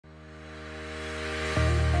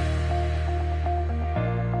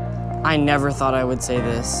I never thought I would say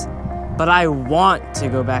this, but I want to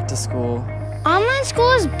go back to school. Online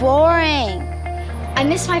school is boring. I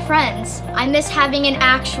miss my friends. I miss having an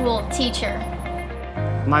actual teacher.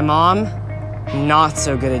 My mom, not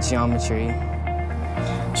so good at geometry.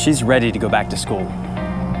 She's ready to go back to school.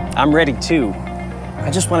 I'm ready too.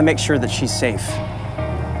 I just want to make sure that she's safe.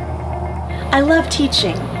 I love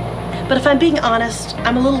teaching, but if I'm being honest,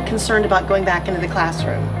 I'm a little concerned about going back into the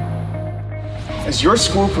classroom. As your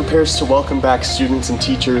school prepares to welcome back students and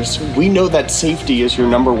teachers, we know that safety is your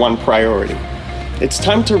 #1 priority. It's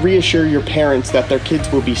time to reassure your parents that their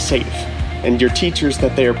kids will be safe, and your teachers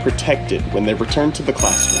that they are protected when they return to the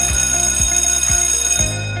classroom.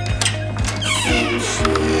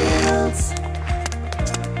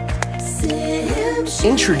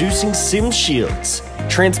 Introducing Sim Shields,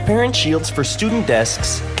 transparent shields for student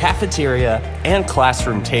desks, cafeteria, and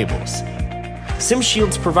classroom tables. Sim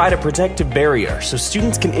Shields provide a protective barrier so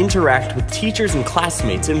students can interact with teachers and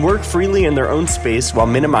classmates and work freely in their own space while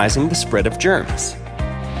minimizing the spread of germs.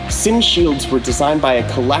 Sim Shields were designed by a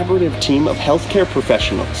collaborative team of healthcare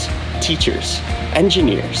professionals, teachers,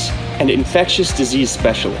 engineers, and infectious disease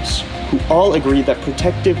specialists, who all agree that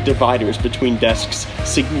protective dividers between desks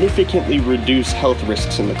significantly reduce health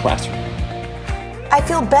risks in the classroom. I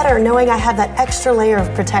feel better knowing I have that extra layer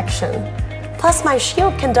of protection. Plus, my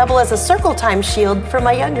shield can double as a circle time shield for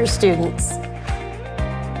my younger students.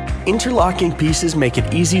 Interlocking pieces make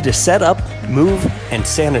it easy to set up, move, and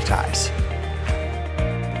sanitize.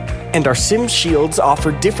 And our Sim Shields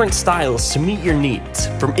offer different styles to meet your needs,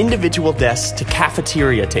 from individual desks to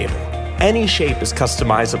cafeteria table. Any shape is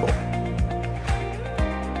customizable.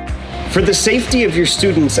 For the safety of your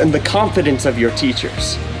students and the confidence of your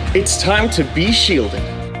teachers, it's time to be shielded.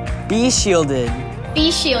 Be shielded.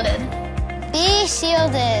 Be shielded. Be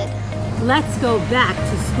shielded. Let's go back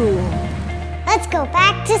to school. Let's go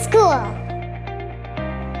back to school.